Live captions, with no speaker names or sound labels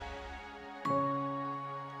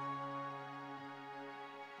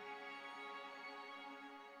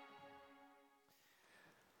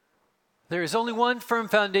There is only one firm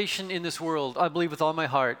foundation in this world, I believe with all my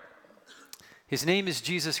heart. His name is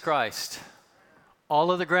Jesus Christ.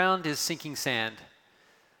 All other ground is sinking sand.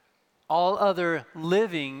 All other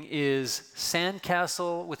living is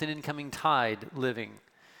sandcastle with an incoming tide living.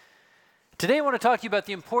 Today I want to talk to you about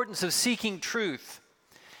the importance of seeking truth.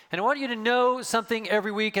 And I want you to know something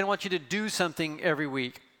every week, and I want you to do something every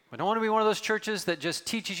week. I don't want to be one of those churches that just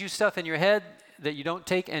teaches you stuff in your head that you don't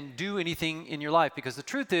take and do anything in your life. Because the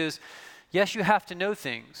truth is, yes, you have to know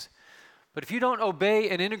things. But if you don't obey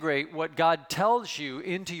and integrate what God tells you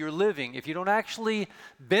into your living, if you don't actually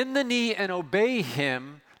bend the knee and obey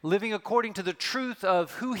Him, living according to the truth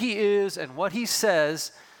of who He is and what He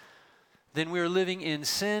says, then we are living in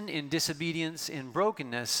sin, in disobedience, in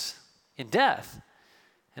brokenness, in death.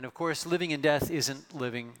 And of course, living in death isn't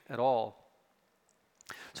living at all.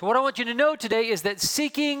 So what I want you to know today is that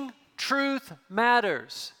seeking truth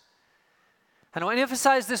matters. And I want to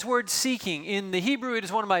emphasize this word seeking. In the Hebrew, it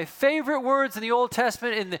is one of my favorite words in the Old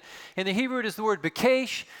Testament. In the Hebrew, it is the word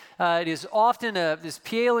bekesh. It is often this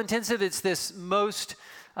piel intensive. It's this most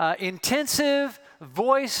intensive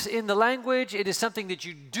voice in the language. It is something that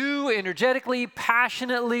you do energetically,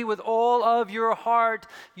 passionately, with all of your heart.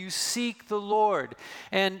 You seek the Lord.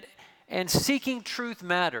 And seeking truth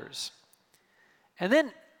matters. And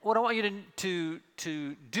then what I want you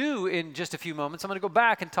to do in just a few moments, I'm going to go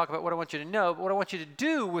back and talk about what I want you to know. But what I want you to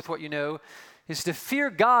do with what you know is to fear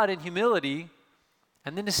God in humility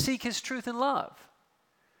and then to seek His truth in love.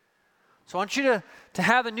 So I want you to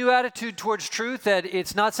have a new attitude towards truth, that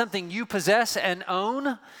it's not something you possess and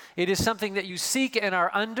own. It is something that you seek and are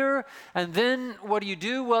under. And then what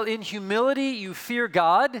do? Well, in humility, you fear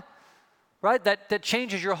God, right? That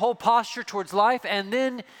changes your whole posture towards life. And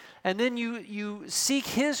then you seek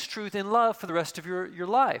His truth in love for the rest of your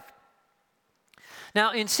life.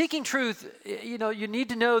 Now, in seeking truth, you need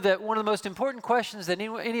to know that one of the most important questions that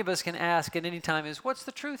any of us can ask at any time is, what's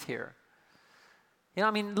the truth here?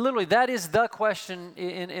 Literally, that is the question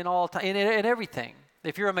in all time, in everything.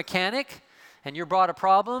 If you're a mechanic and you're brought a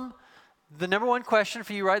problem, the number one question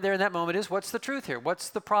for you right there in that moment is, what's the truth here? What's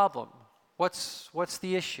the problem? What's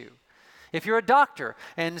the issue? If you're a doctor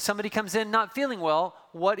and somebody comes in not feeling well,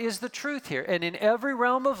 what is the truth here? And in every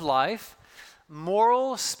realm of life,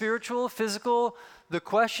 moral, spiritual, physical, the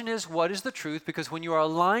question is, what is the truth? Because when you are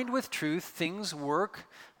aligned with truth, things work.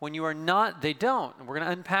 When you are not, they don't. And we're going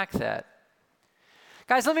to unpack that.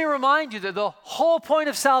 Guys, let me remind you that the whole point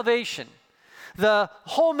of salvation, the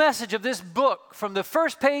whole message of this book, from the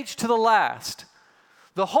first page to the last,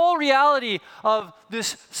 the whole reality of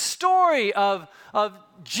this story of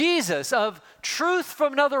Jesus, of truth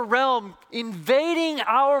from another realm invading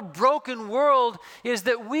our broken world, is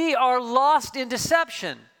that we are lost in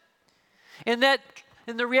deception.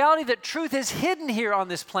 In the reality that truth is hidden here on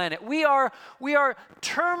this planet. We are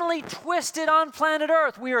terminally twisted on planet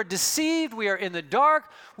Earth. We are deceived. We are in the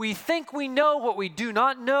dark. We think we know what we do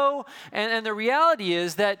not know. And the reality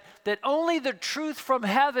is that only the truth from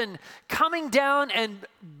heaven coming down and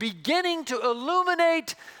beginning to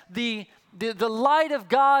illuminate the light of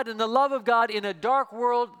God and the love of God in a dark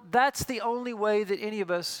world, that's the only way that any of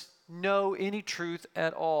us know any truth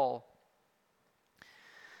at all.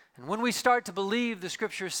 And when we start to believe, the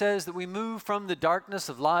Scripture says that we move from the darkness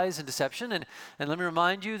of lies and deception. And let me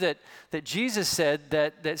remind you that Jesus said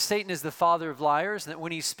that Satan is the father of liars, and that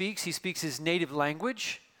when he speaks his native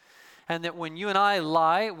language. And that when you and I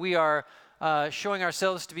lie, we are showing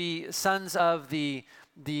ourselves to be sons of the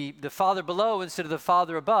Father below instead of the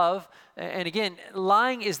Father above. And again,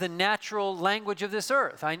 lying is the natural language of this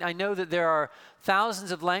earth. I know that there are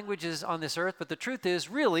thousands of languages on this earth, but the truth is,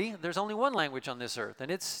 really, there's only one language on this earth, and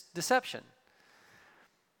it's deception.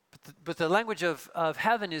 But the language of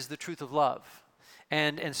heaven is the truth of love.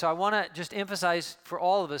 And so I want to just emphasize for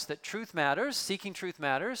all of us that truth matters, seeking truth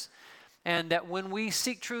matters, and that when we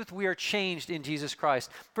seek truth, we are changed in Jesus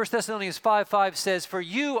Christ. 1 Thessalonians 5:5 says, "For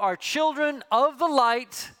you are children of the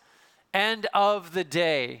light and of the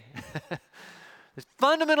day." There's a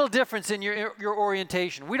fundamental difference in your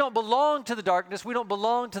orientation. We don't belong to the darkness. We don't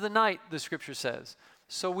belong to the night, the Scripture says.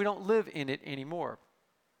 So we don't live in it anymore.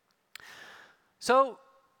 So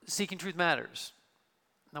seeking truth matters.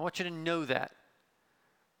 And I want you to know that.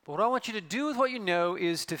 But what I want you to do with what you know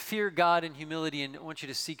is to fear God in humility, and I want you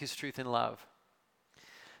to seek His truth in love.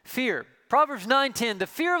 Fear. Proverbs 9:10, "The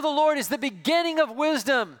fear of the Lord is the beginning of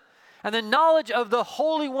wisdom, and the knowledge of the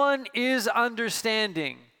Holy One is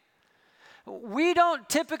understanding." We don't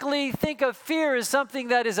typically think of fear as something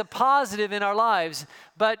that is a positive in our lives,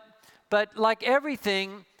 but like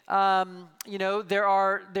everything, there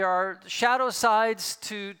are shadow sides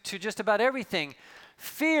to just about everything.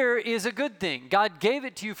 fear is a good thing. God gave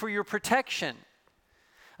it to you for your protection.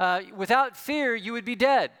 Without fear, you would be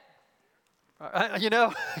dead.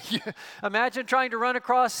 Imagine trying to run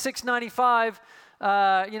across 695,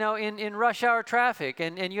 in rush hour traffic,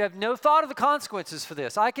 and you have no thought of the consequences for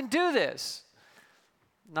this. I can do this.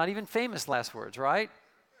 Not even famous last words, right?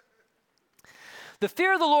 The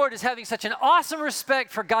fear of the Lord is having such an awesome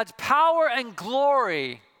respect for God's power and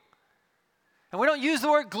glory. And we don't use the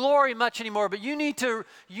word glory much anymore, but you need to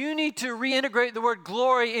reintegrate the word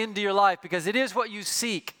glory into your life, because it is what you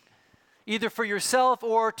seek, either for yourself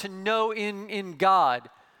or to know in God.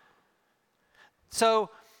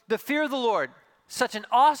 So the fear of the Lord, such an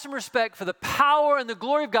awesome respect for the power and the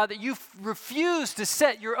glory of God that you refuse to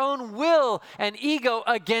set your own will and ego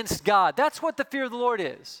against God. That's what the fear of the Lord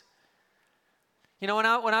is. When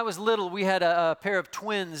I was little, we had a pair of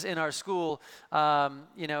twins in our school, in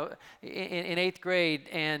 8th grade,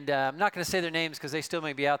 and I'm not going to say their names because they still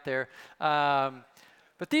may be out there.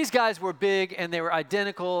 But these guys were big, and they were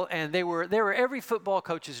identical, and they were every football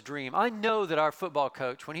coach's dream. I know that our football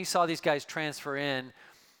coach, when he saw these guys transfer in,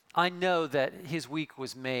 I know that his week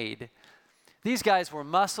was made. These guys were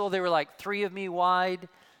muscle. They were like 3 of me wide.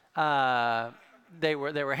 They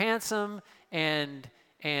were handsome, and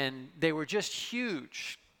they were just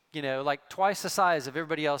huge, like twice the size of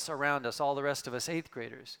everybody else around us, all the rest of us 8th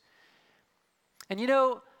graders. And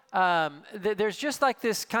there's just like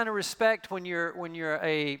this kind of respect when you're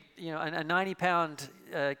a 90-pound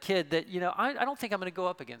kid that I don't think I'm going to go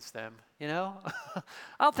up against them. I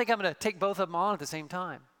don't think I'm going to take both of them on at the same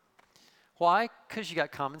time. Why? Because you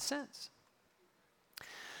got common sense.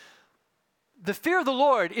 The fear of the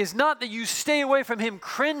Lord is not that you stay away from Him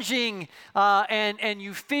cringing and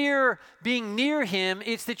you fear being near Him.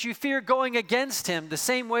 It's that you fear going against Him the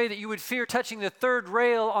same way that you would fear touching the third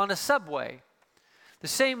rail on a subway. The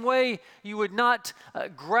same way you would not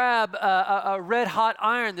grab a red-hot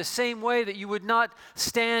iron. The same way that you would not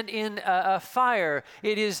stand in a fire.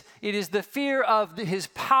 It is the fear of His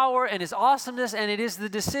power and His awesomeness, and it is the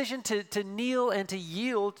decision to kneel and to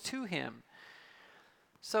yield to Him.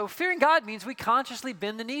 So fearing God means we consciously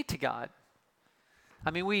bend the knee to God.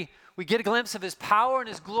 I mean, we get a glimpse of His power and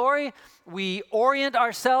His glory. We orient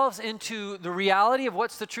ourselves into the reality of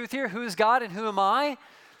what's the truth here. Who is God and who am I?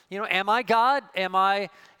 Am I God? Am I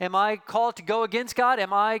called to go against God?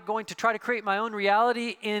 Am I going to try to create my own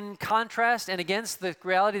reality in contrast and against the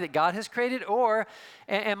reality that God has created? Or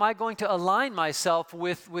am I going to align myself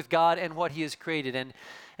with God and what He has created?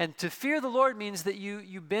 And to fear the Lord means that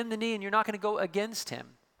you bend the knee and you're not going to go against Him.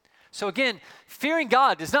 So again, fearing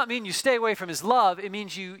God does not mean you stay away from His love. It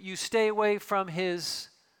means you stay away from His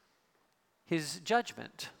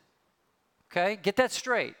judgment. Okay? Get that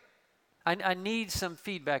straight. I need some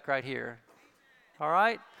feedback right here. All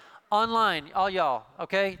right? Online, all y'all,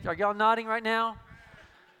 okay? Are y'all nodding right now?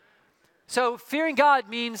 So fearing God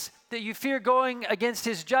means that you fear going against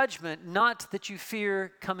His judgment, not that you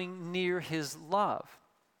fear coming near His love.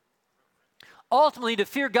 Ultimately, to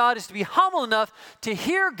fear God is to be humble enough to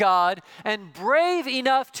hear God and brave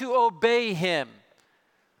enough to obey Him.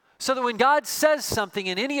 So that when God says something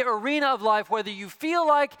in any arena of life, whether you feel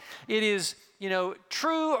like it is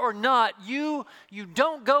true or not, you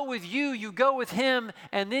don't go with you go with Him,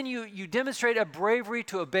 and then you demonstrate a bravery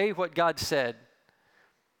to obey what God said.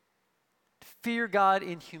 Fear God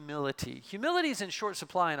in humility. Humility is in short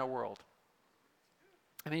supply in our world.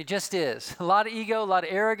 I mean, it just is. A lot of ego, a lot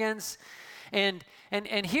of arrogance. And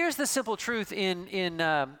here's the simple truth in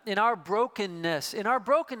our brokenness. In our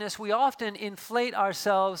brokenness, we often inflate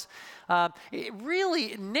ourselves.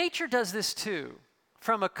 Really, nature does this too.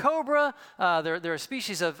 From a cobra, there are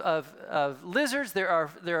species of lizards. There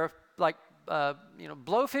are like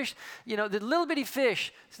blowfish. The little bitty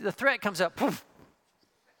fish. The threat comes up. Poof.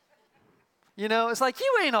 It's like,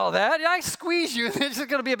 you ain't all that. I squeeze you, and there's just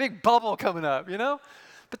going to be a big bubble coming up.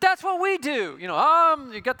 But that's what we do.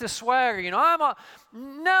 You got this swagger.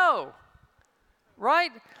 No,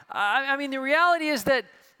 right? I mean, the reality is that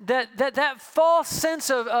false sense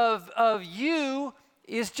of you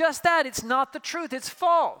is just that. It's not the truth. It's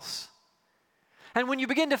false. And when you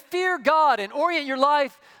begin to fear God and orient your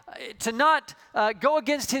life to not go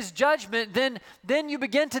against His judgment, then you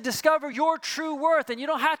begin to discover your true worth. And you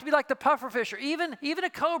don't have to be like the pufferfish or even a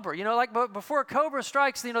cobra. Like before a cobra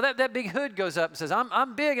strikes, that big hood goes up and says,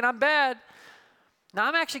 I'm big and I'm bad. Now,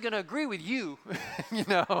 I'm actually going to agree with you.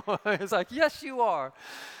 It's like, yes, you are.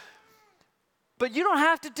 But you don't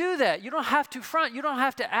have to do that. You don't have to front. You don't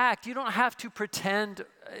have to act. You don't have to pretend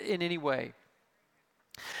in any way.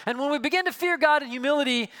 And when we begin to fear God in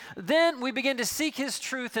humility, then we begin to seek His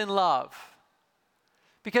truth in love.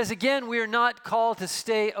 Because again, we are not called to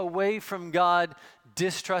stay away from God,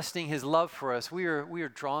 distrusting his love for us. We are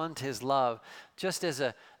drawn to his love. Just as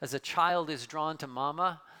a child is drawn to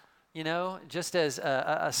mama, just as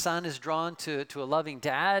a son is drawn to a loving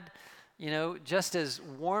dad, just as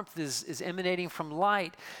warmth is emanating from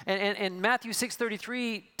light. And Matthew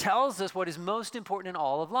 6:33 tells us what is most important in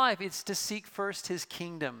all of life. It's to seek first his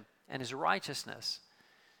kingdom and his righteousness.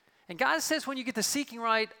 And God says when you get the seeking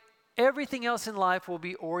right, everything else in life will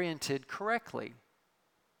be oriented correctly.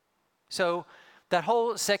 So that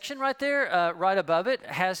whole section right there, right above it,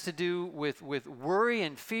 has to do with worry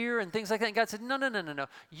and fear and things like that. And God said, no.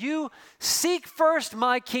 You seek first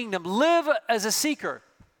my kingdom. Live as a seeker.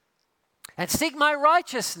 And seek my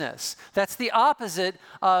righteousness. That's the opposite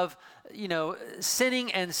of,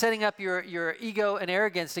 sinning and setting up your ego and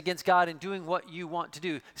arrogance against God and doing what you want to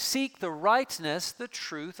do. Seek the rightness, the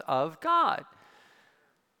truth of God.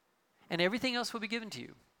 And everything else will be given to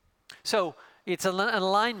you. So it's an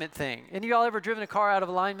alignment thing. Any of y'all ever driven a car out of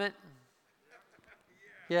alignment?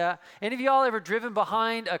 Yeah. Any of y'all ever driven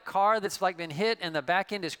behind a car that's been hit and the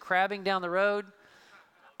back end is crabbing down the road?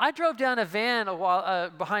 I drove down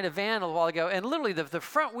behind a van a while ago, and literally the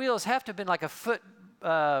front wheels have to have been like a foot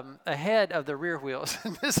ahead of the rear wheels.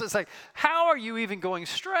 And this is like, how are you even going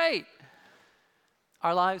straight?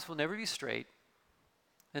 Our lives will never be straight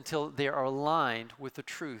until they are aligned with the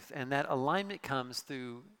truth. And that alignment comes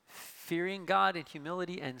through fearing God in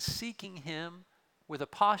humility and seeking him with a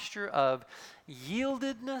posture of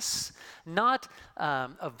yieldedness, not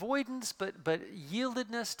avoidance, but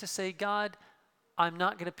yieldedness to say, God, I'm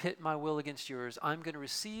not going to pit my will against yours. I'm going to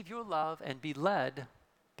receive your love and be led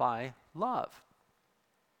by love.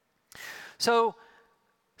 So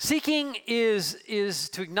seeking is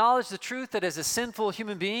to acknowledge the truth that as a sinful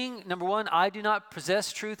human being, number one, I do not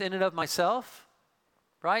possess truth in and of myself,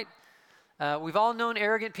 right? We've all known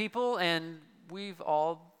arrogant people, and we've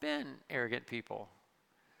all been arrogant people.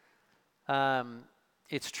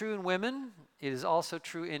 It's true in women. It is also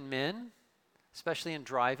true in men, especially in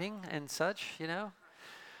driving and such,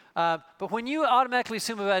 But when you automatically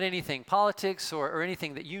assume about anything, politics or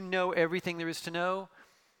anything, that you know everything there is to know,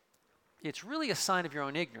 it's really a sign of your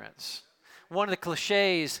own ignorance. One of the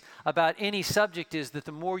cliches about any subject is that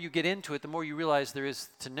the more you get into it, the more you realize there is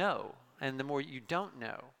to know, and the more you don't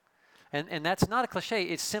know. And that's not a cliche.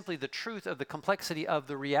 It's simply the truth of the complexity of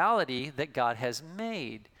the reality that God has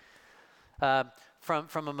made.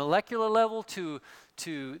 From a molecular level to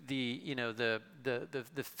the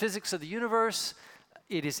physics of the universe,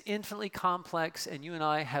 it is infinitely complex, and you and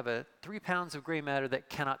I have 3 pounds of gray matter that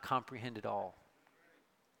cannot comprehend it all.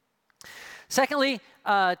 Secondly,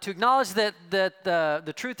 to acknowledge that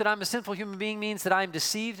the truth that I'm a sinful human being means that I'm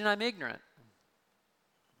deceived and I'm ignorant.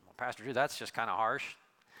 Well, Pastor Drew, that's just kind of harsh.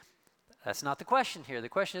 That's not the question here. The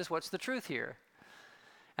question is, what's the truth here?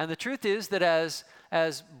 And the truth is that as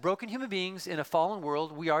broken human beings in a fallen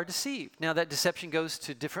world, we are deceived. Now, that deception goes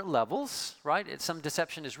to different levels, right? Some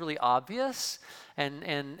deception is really obvious, and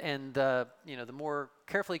the more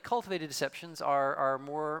carefully cultivated deceptions are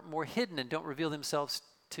more hidden and don't reveal themselves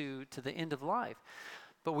to the end of life.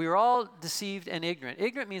 But we are all deceived and ignorant.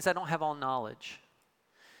 Ignorant means I don't have all knowledge.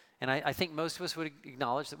 And I think most of us would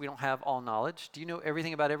acknowledge that we don't have all knowledge. Do you know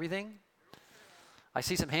everything about everything? I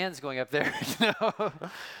see some hands going up there.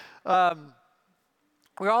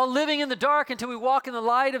 We're all living in the dark until we walk in the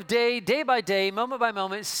light of day by day, moment by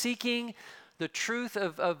moment, seeking the truth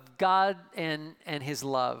of God and his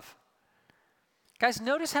love. Guys,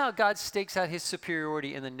 notice how God stakes out his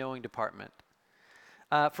superiority in the knowing department.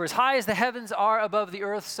 For as high as the heavens are above the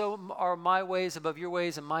earth, so are my ways above your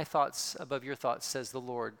ways and my thoughts above your thoughts, says the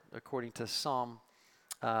Lord, according to Psalm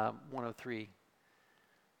 103.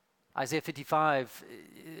 Isaiah 55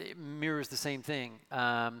 mirrors the same thing.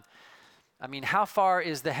 How far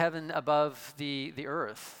is the heaven above the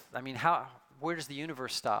earth? Where does the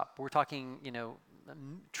universe stop? We're talking,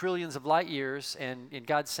 trillions of light years, and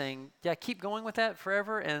God's saying, yeah, keep going with that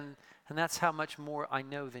forever, and that's how much more I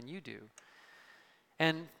know than you do.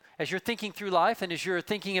 And as you're thinking through life, and as you're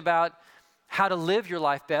thinking about how to live your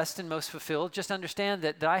life best and most fulfilled, just understand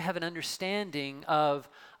that I have an understanding of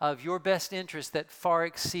your best interest that far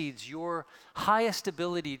exceeds your highest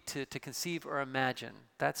ability to conceive or imagine.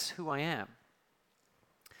 That's who I am.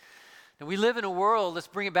 And we live in a world, let's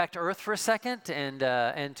bring it back to earth for a second, and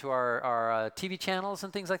to our TV channels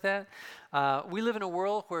and things like that. We live in a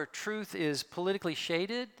world where truth is politically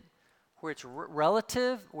shaded, where it's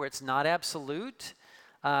relative, where it's not absolute,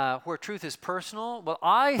 where truth is personal. Well,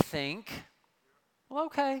 I think, well,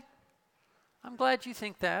 okay, I'm glad you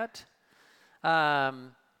think that.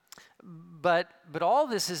 But all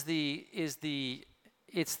this is the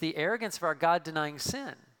it's the arrogance of our God-denying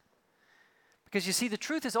sin. Because you see, the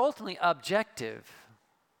truth is ultimately objective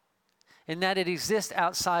in that it exists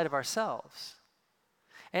outside of ourselves.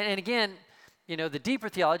 And again, the deeper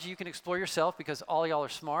theology you can explore yourself because all y'all are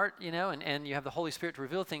smart, and you have the Holy Spirit to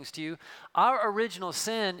reveal things to you. Our original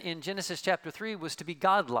sin in Genesis chapter 3 was to be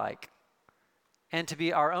godlike and to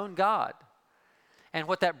be our own God. And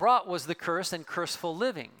what that brought was the curse and curseful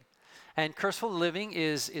living. And curseful living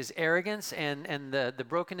is arrogance and the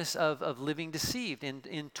brokenness of living deceived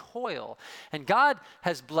in toil. And God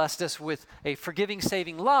has blessed us with a forgiving,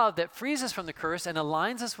 saving love that frees us from the curse and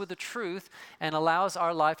aligns us with the truth and allows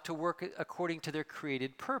our life to work according to their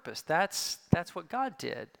created purpose. That's what God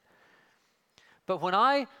did. But when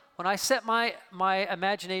I set my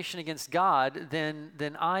imagination against God,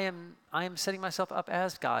 then I am setting myself up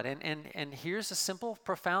as God. And here's a simple,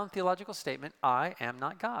 profound theological statement: I am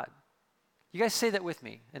not God. You guys say that with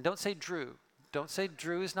me, and don't say Drew. Don't say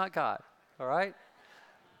Drew is not God, all right?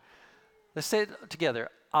 Let's say it together.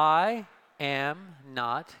 I am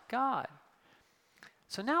not God.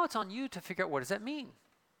 So now it's on you to figure out, what does that mean?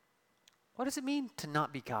 What does it mean to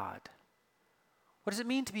not be God? What does it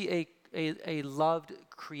mean to be a loved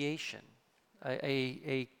creation,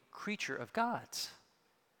 a creature of God's?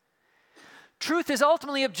 Truth is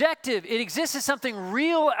ultimately objective. It exists as something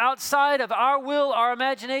real outside of our will, our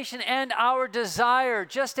imagination, and our desire,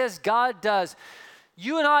 just as God does.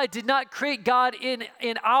 You and I did not create God in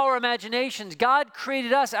our imaginations. God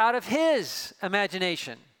created us out of His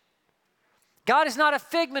imagination. God is not a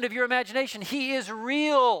figment of your imagination. He is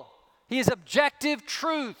real. He is objective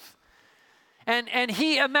truth. And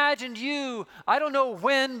He imagined you, I don't know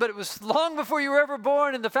when, but it was long before you were ever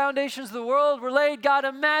born and the foundations of the world were laid. God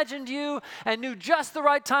imagined you and knew just the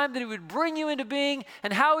right time that He would bring you into being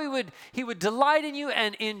and how He would delight in you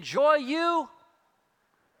and enjoy you.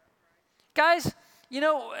 Guys,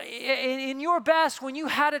 in your best, when you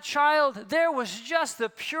had a child, there was just the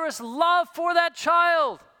purest love for that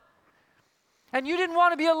child. And you didn't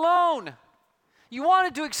want to be alone. You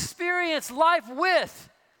wanted to experience life with.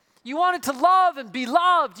 You wanted to love and be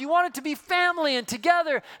loved. You wanted to be family and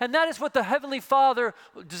together. And that is what the Heavenly Father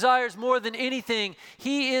desires more than anything.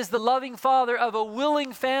 He is the loving Father of a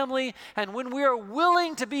willing family. And when we are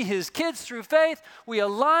willing to be His kids through faith, we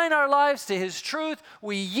align our lives to His truth.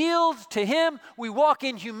 We yield to Him. We walk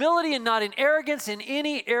in humility and not in arrogance in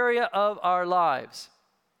any area of our lives.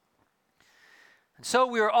 And so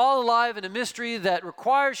we are all alive in a mystery that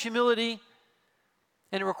requires humility.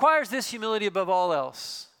 And it requires this humility above all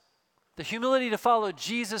else. The humility to follow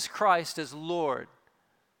Jesus Christ as Lord.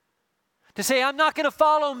 To say, I'm not going to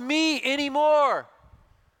follow me anymore.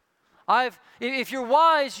 If you're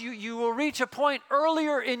wise, you will reach a point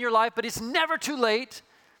earlier in your life, but it's never too late,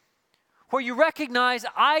 where you recognize,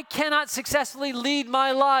 I cannot successfully lead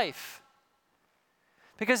my life.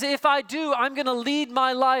 Because if I do, I'm going to lead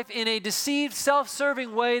my life in a deceived,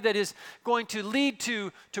 self-serving way that is going to lead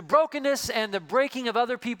to brokenness and the breaking of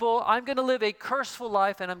other people. I'm going to live a curseful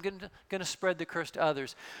life, and I'm going to spread the curse to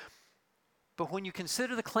others. But when you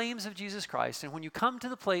consider the claims of Jesus Christ, and when you come to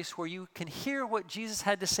the place where you can hear what Jesus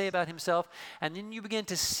had to say about Himself, and then you begin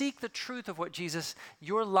to seek the truth of what Jesus,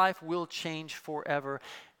 your life will change forever,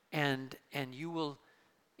 and you will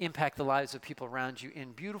impact the lives of people around you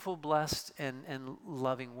in beautiful, blessed, and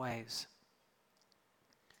loving ways.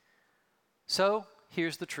 So,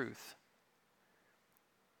 here's the truth.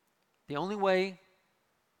 The only way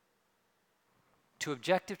to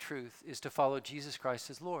objective truth is to follow Jesus Christ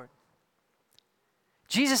as Lord.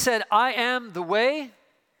 Jesus said, I am the way,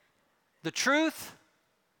 the truth,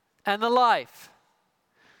 and the life.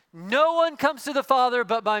 No one comes to the Father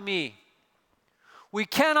but by me. We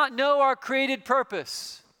cannot know our created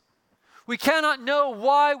purpose. We cannot know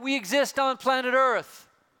why we exist on planet Earth.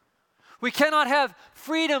 We cannot have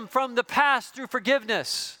freedom from the past through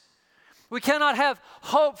forgiveness. We cannot have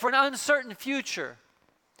hope for an uncertain future.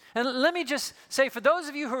 And let me just say, for those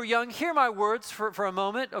of you who are young, hear my words for a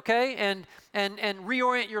moment, okay? And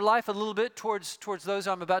reorient your life a little bit towards those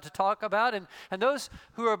I'm about to talk about. And those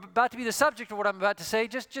who are about to be the subject of what I'm about to say,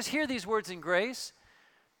 just hear these words in grace.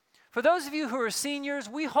 For those of you who are seniors,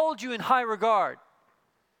 we hold you in high regard.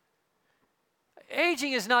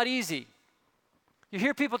 Aging is not easy. You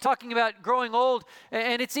hear people talking about growing old,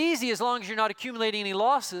 and it's easy as long as you're not accumulating any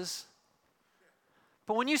losses.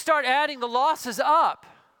 But when you start adding the losses up,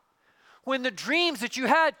 when the dreams that you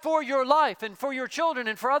had for your life and for your children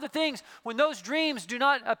and for other things, when those dreams do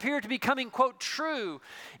not appear to be coming, quote, true,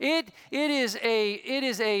 it is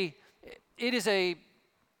a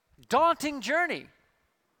daunting journey.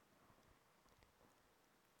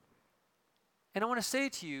 And I want to say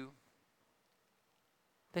to you,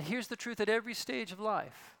 that here's the truth at every stage of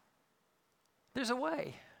life. There's a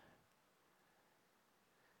way.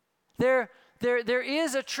 There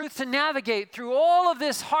is a truth to navigate through all of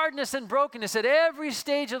this hardness and brokenness at every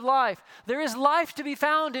stage of life. There is life to be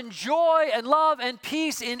found in joy and love and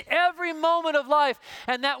peace in every moment of life.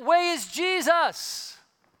 And that way is Jesus.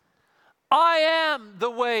 I am the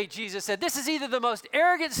way, Jesus said. This is either the most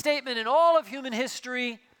arrogant statement in all of human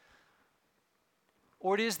history,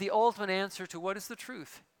 or it is the ultimate answer to what is the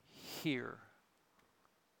truth here.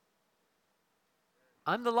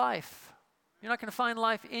 I'm the life. You're not going to find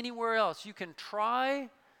life anywhere else. You can try,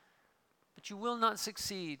 but you will not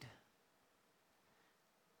succeed.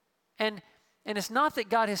 And it's not that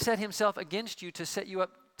God has set himself against you to set you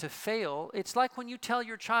up to fail. It's like when you tell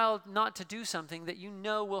your child not to do something that you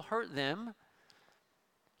know will hurt them.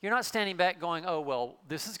 You're not standing back going, oh, well,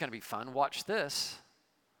 this is going to be fun. Watch this.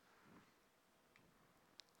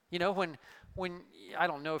 You know, when I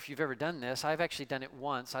don't know if you've ever done this. I've actually done it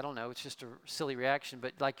once. I don't know. It's just a silly reaction.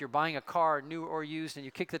 But like you're buying a car, new or used, and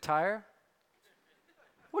you kick the tire.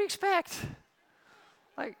 What do you expect?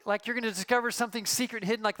 Like you're going to discover something secret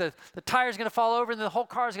hidden, like the tire's going to fall over and the whole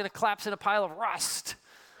car is going to collapse in a pile of rust.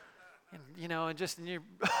 And, you know, and you're,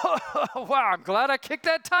 wow, I'm glad I kicked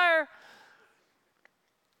that tire.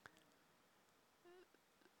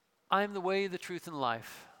 I am the way, the truth, and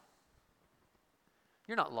life.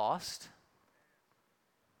 You're not lost.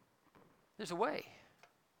 There's a way.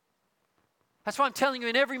 That's why I'm telling you,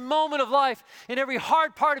 in every moment of life, in every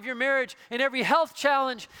hard part of your marriage, in every health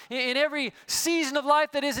challenge, in every season of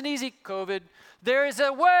life that isn't easy, COVID, there is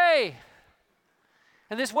a way.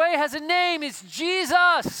 And this way has a name. It's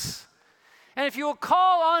Jesus. And if you will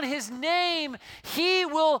call on his name, he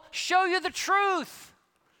will show you the truth.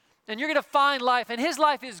 And you're going to find life. And his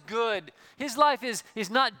life is good. His life is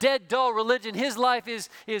not dead, dull religion. His life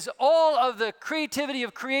is all of the creativity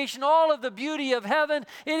of creation, all of the beauty of heaven.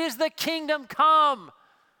 It is the kingdom come.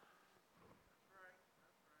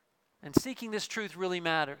 And seeking this truth really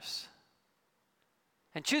matters.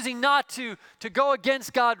 And choosing not to go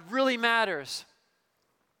against God really matters.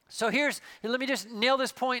 So let me just nail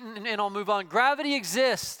this point and I'll move on. Gravity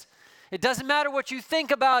exists. It doesn't matter what you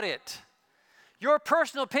think about it. Your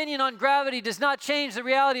personal opinion on gravity does not change the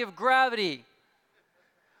reality of gravity.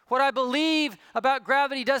 What I believe about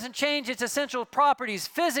gravity doesn't change its essential properties.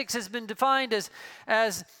 Physics has been defined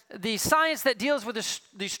as the science that deals with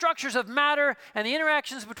the structures of matter and the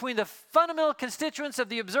interactions between the fundamental constituents of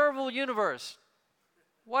the observable universe.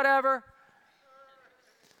 Whatever.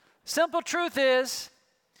 Simple truth is,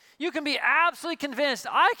 you can be absolutely convinced,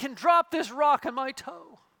 I can drop this rock on my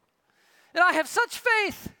toe. And I have such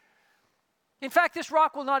faith. In fact, this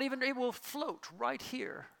rock it will float right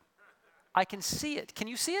here. I can see it. Can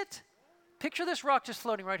you see it? Picture this rock just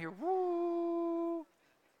floating right here. Woo!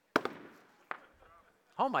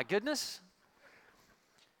 Oh my goodness.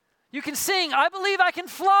 You can sing, I believe I can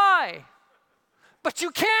fly. But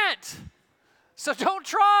you can't. So don't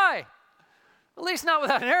try. At least not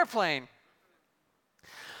without an airplane.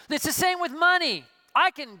 It's the same with money.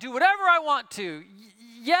 I can do whatever I want to.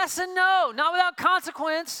 Yes and no, not without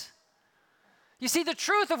consequence. You see, the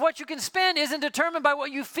truth of what you can spend isn't determined by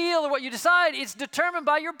what you feel or what you decide. It's determined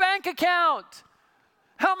by your bank account.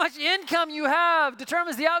 How much income you have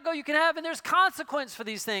determines the outgo you can have, and there's consequence for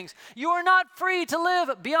these things. You are not free to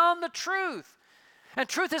live beyond the truth. And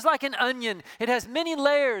truth is like an onion. It has many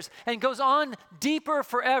layers and goes on deeper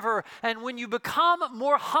forever. And when you become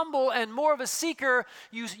more humble and more of a seeker,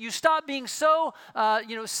 you stop being so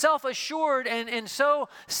self-assured and so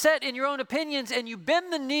set in your own opinions, and you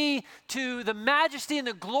bend the knee to the majesty and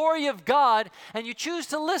the glory of God, and you choose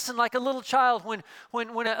to listen like a little child. When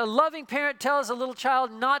a loving parent tells a little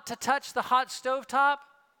child not to touch the hot stovetop,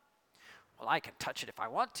 well, I can touch it if I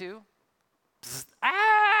want to. Bzz,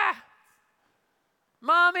 ah!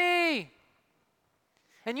 Mommy!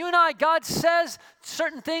 And you and I, God says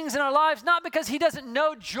certain things in our lives, not because he doesn't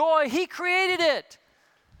know joy. He created it.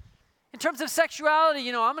 In terms of sexuality,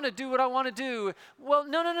 I'm going to do what I want to do. Well,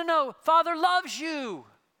 no. Father loves you.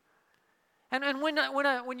 And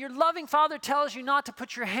when your loving father tells you not to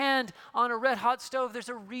put your hand on a red hot stove, there's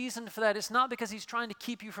a reason for that. It's not because he's trying to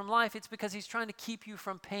keep you from life. It's because he's trying to keep you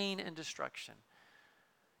from pain and destruction.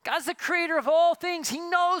 God's the creator of all things. He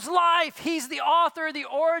knows life. He's the author, the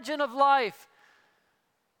origin of life.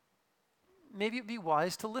 Maybe it'd be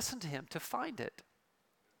wise to listen to him, to find it.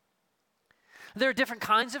 There are different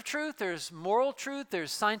kinds of truth. There's moral truth.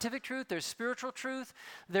 There's scientific truth. There's spiritual truth.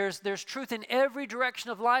 There's truth in every direction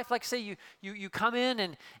of life. Like say you come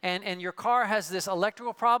in and your car has this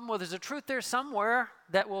electrical problem. Well, there's a truth there somewhere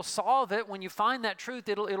that will solve it. When you find that truth,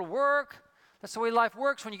 it'll work. That's the way life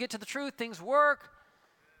works. When you get to the truth, things work.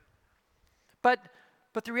 But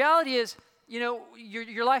the reality is,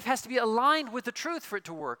 your life has to be aligned with the truth for it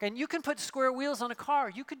to work. And you can put square wheels on a car.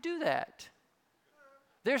 You could do that.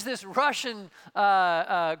 There's this Russian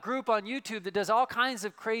group on YouTube that does all kinds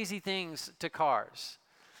of crazy things to cars.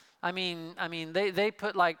 I mean, they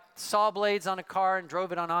put like saw blades on a car and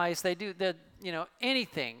drove it on ice. They do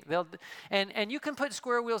anything. And you can put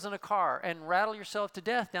square wheels on a car and rattle yourself to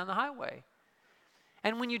death down the highway.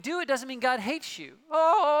 And when you do, it doesn't mean God hates you.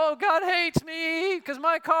 Oh, God hates me because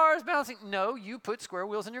my car is bouncing. No, you put square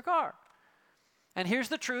wheels in your car. And here's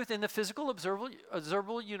the truth in the physical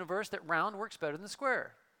observable universe, that round works better than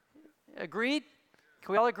square. Agreed?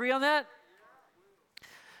 Can we all agree on that?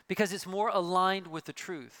 Because it's more aligned with the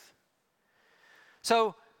truth.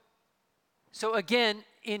 So again,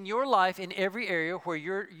 in your life, in every area where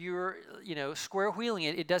you're square wheeling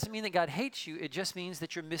it, it doesn't mean that God hates you. It just means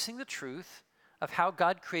that you're missing the truth of how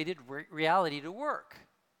God created reality to work.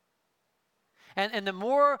 And the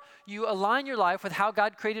more you align your life with how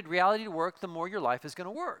God created reality to work, the more your life is going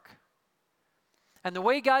to work. And the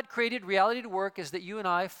way God created reality to work is that you and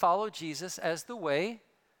I follow Jesus as the way,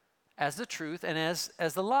 as the truth, and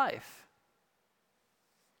as the life.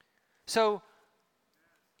 So,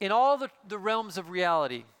 in all the realms of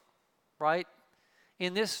reality, right?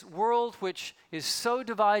 In this world which is so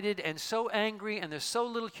divided and so angry, and there's so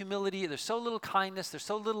little humility, there's so little kindness, there's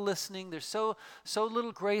so little listening, there's so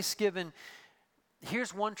little grace given,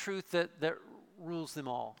 here's one truth that rules them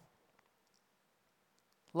all.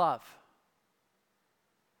 Love.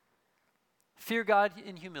 Fear God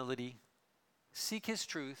in humility. Seek His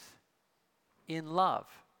truth in love.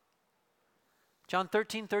 John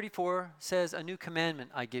 13:34 says, "A new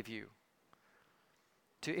commandment I give you."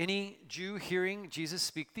 To any Jew hearing Jesus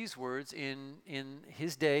speak these words in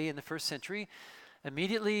his day, in the first century,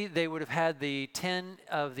 immediately they would have had the 10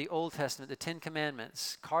 of the Old Testament, the 10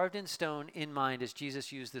 commandments, carved in stone in mind as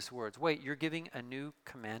Jesus used these words. Wait, you're giving a new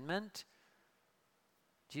commandment?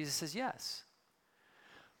 Jesus says yes.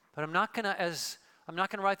 But I'm not gonna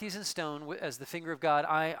write these in stone as the finger of God.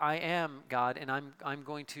 I am God, and I'm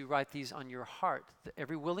going to write these on your heart.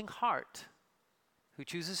 Every willing heart who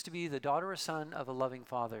chooses to be the daughter or son of a loving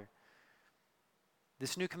Father.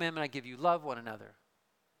 This new commandment I give you, love one another.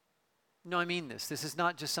 No, I mean this. This is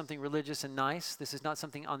not just something religious and nice. This is not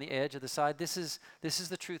something on the edge of the side. This is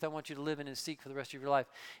the truth I want you to live in and seek for the rest of your life.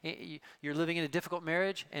 You're living in a difficult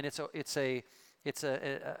marriage, and it's a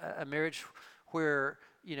marriage where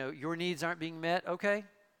your needs aren't being met. Okay,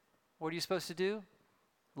 what are you supposed to do?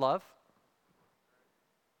 Love.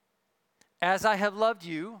 As I have loved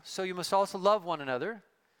you, so you must also love one another.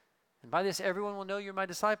 And by this, everyone will know you're my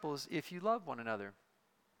disciples if you love one another.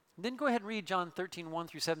 And then go ahead and read John 13:1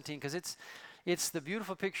 through 17, because it's the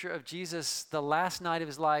beautiful picture of Jesus, the last night of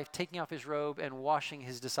his life, taking off his robe and washing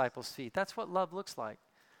his disciples' feet. That's what love looks like.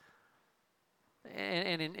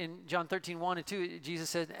 And in John 13:1 and 2, Jesus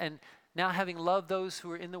said, "And now having loved those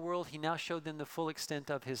who are in the world, he now showed them the full extent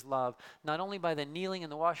of his love, not only by the kneeling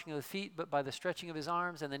and the washing of the feet, but by the stretching of his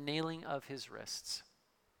arms and the nailing of his wrists."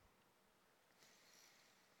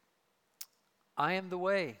 I am the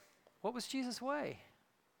way. What was Jesus' way?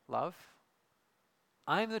 Love.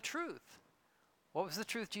 I am the truth. What was the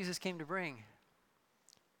truth Jesus came to bring?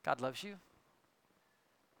 God loves you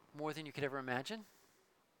more than you could ever imagine.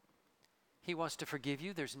 He wants to forgive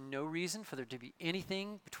you. There's no reason for there to be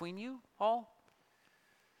anything between you all.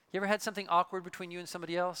 You ever had something awkward between you and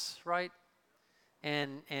somebody else, right?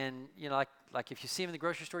 And like if you see him in the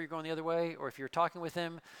grocery store, you're going the other way, or if you're talking with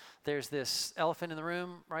him, there's this elephant in the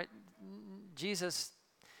room, right? Jesus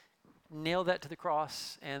nailed that to the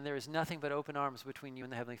cross, and there is nothing but open arms between you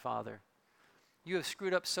and the Heavenly Father. You have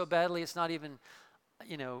screwed up so badly, it's not even,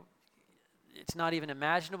 it's not even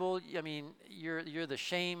imaginable. I mean, you're the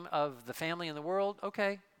shame of the family and the world.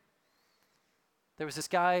 Okay. There was this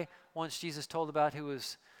guy once Jesus told about who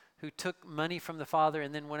took money from the Father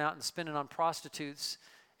and then went out and spent it on prostitutes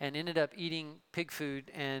and ended up eating pig food.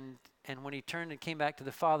 And when he turned and came back to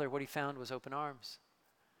the Father, what he found was open arms.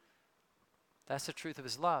 That's the truth of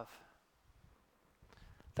his love.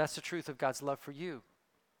 That's the truth of God's love for you.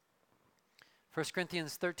 1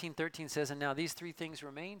 Corinthians 13:13 says, "And now these three things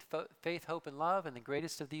remain, faith, hope, and love, and the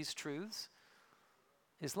greatest of these truths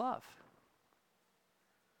is love."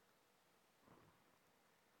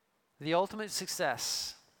 The ultimate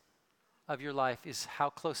success of your life is how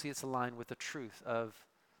closely it's aligned with the truth of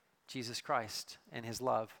Jesus Christ and his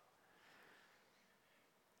love.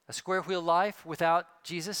 A square wheel life without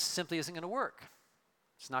Jesus simply isn't going to work.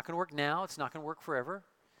 It's not going to work now. It's not going to work forever.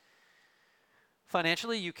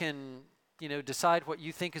 Financially, you can decide what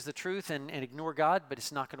you think is the truth and ignore God, but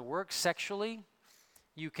it's not going to work. Sexually,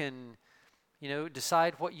 you can,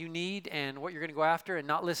 decide what you need and what you're going to go after and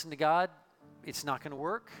not listen to God. It's not going to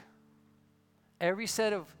work. Every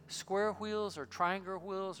set of square wheels or triangle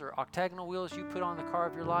wheels or octagonal wheels you put on the car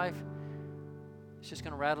of your life, it's just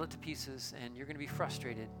going to rattle it to pieces and you're going to be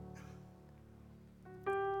frustrated.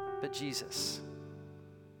 But Jesus.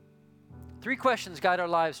 3 questions guide our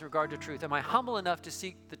lives in regard to truth. Am I humble enough to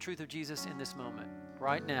seek the truth of Jesus in this moment,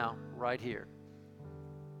 right now, right here?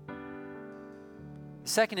 The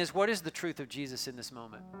second is, what is the truth of Jesus in this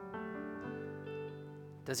moment?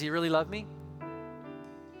 Does he really love me?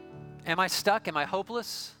 Am I stuck? Am I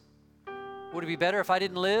hopeless? Would it be better if I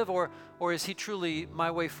didn't live? Or is he truly my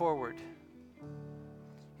way forward?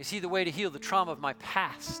 Is he the way to heal the trauma of my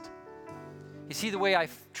past? Is he the way I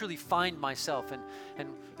truly find myself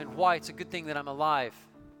and why it's a good thing that I'm alive?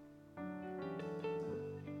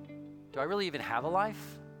 Do I really even have a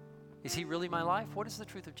life? Is he really my life? What is the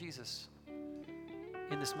truth of Jesus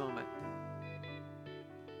in this moment?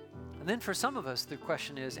 And then for some of us, the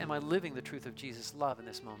question is, am I living the truth of Jesus' love in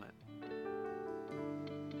this moment?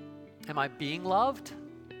 Am I being loved?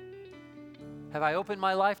 Have I opened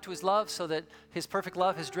my life to his love so that his perfect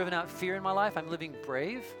love has driven out fear in my life? I'm living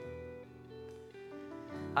brave.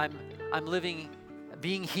 I'm living,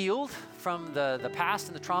 being healed from the past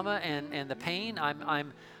and the trauma and the pain.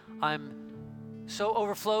 I'm so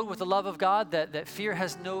overflowed with the love of God that fear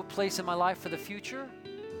has no place in my life for the future.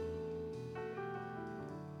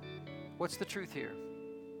 What's the truth here?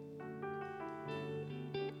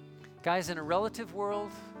 Guys, in a relative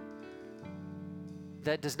world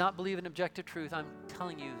that does not believe in objective truth, I'm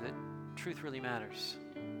telling you that truth really matters.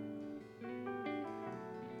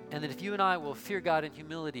 And that if you and I will fear God in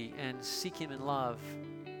humility and seek him in love,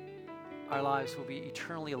 our lives will be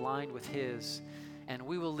eternally aligned with his, and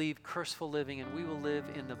we will leave curseful living, and we will live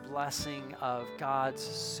in the blessing of God's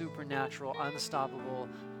supernatural, unstoppable,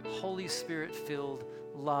 Holy Spirit-filled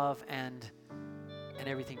love, and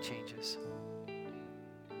everything changes.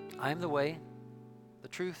 I am the way, the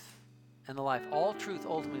truth, and the life. All truth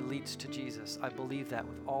ultimately leads to Jesus. I believe that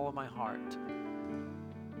with all of my heart.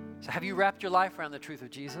 So have you wrapped your life around the truth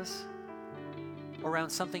of Jesus? Or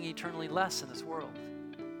around something eternally less in this world?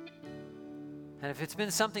 And if it's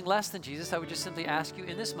been something less than Jesus, I would just simply ask you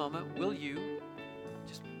in this moment, will you,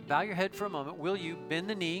 just bow your head for a moment, will you bend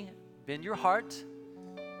the knee, bend your heart,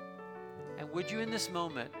 and would you in this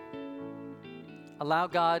moment allow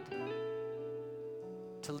God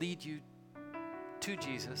to lead you to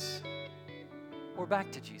Jesus or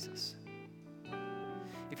back to Jesus?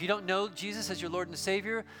 If you don't know Jesus as your Lord and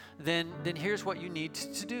Savior, then here's what you need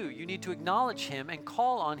to do. You need to acknowledge him and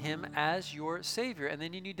call on him as your Savior. And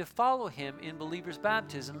then you need to follow him in believer's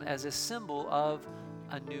baptism as a symbol of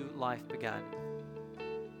a new life begun.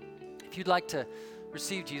 If you'd like to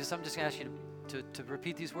receive Jesus, I'm just going to ask you to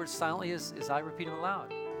repeat these words silently as I repeat them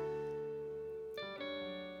aloud.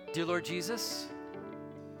 Dear Lord Jesus,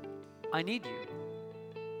 I need you.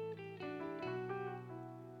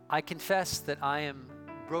 I confess that I am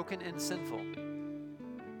broken and sinful.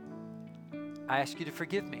 I ask you to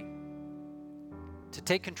forgive me, to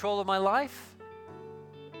take control of my life,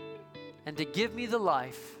 and to give me the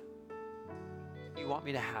life you want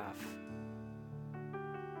me to have.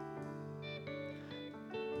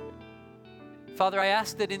 Father, I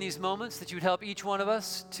ask that in these moments that you would help each one of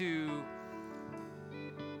us to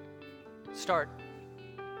start,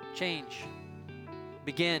 change,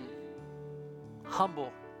 begin,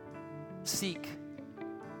 humble, seek,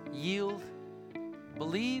 yield,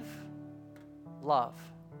 believe, love.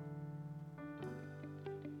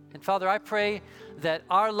 And Father, I pray that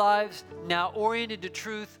our lives, now oriented to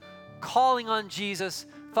truth, calling on Jesus,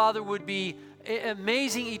 Father, would be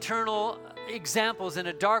amazing eternal examples in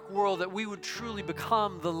a dark world, that we would truly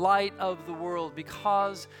become the light of the world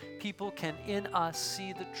because people can in us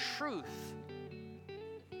see the truth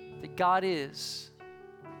that God is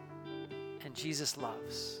and Jesus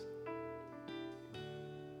loves.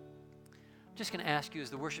 I'm just going to ask you as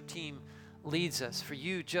the worship team leads us, for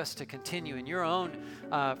you just to continue in your own,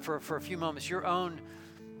 for a few moments, your own,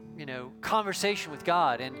 conversation with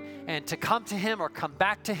God, and to come to him or come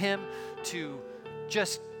back to him, to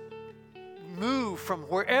just move from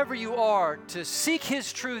wherever you are to seek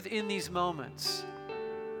his truth in these moments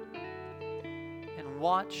and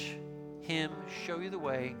watch him show you the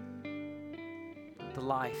way, the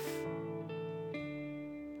life,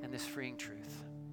 and this freeing truth.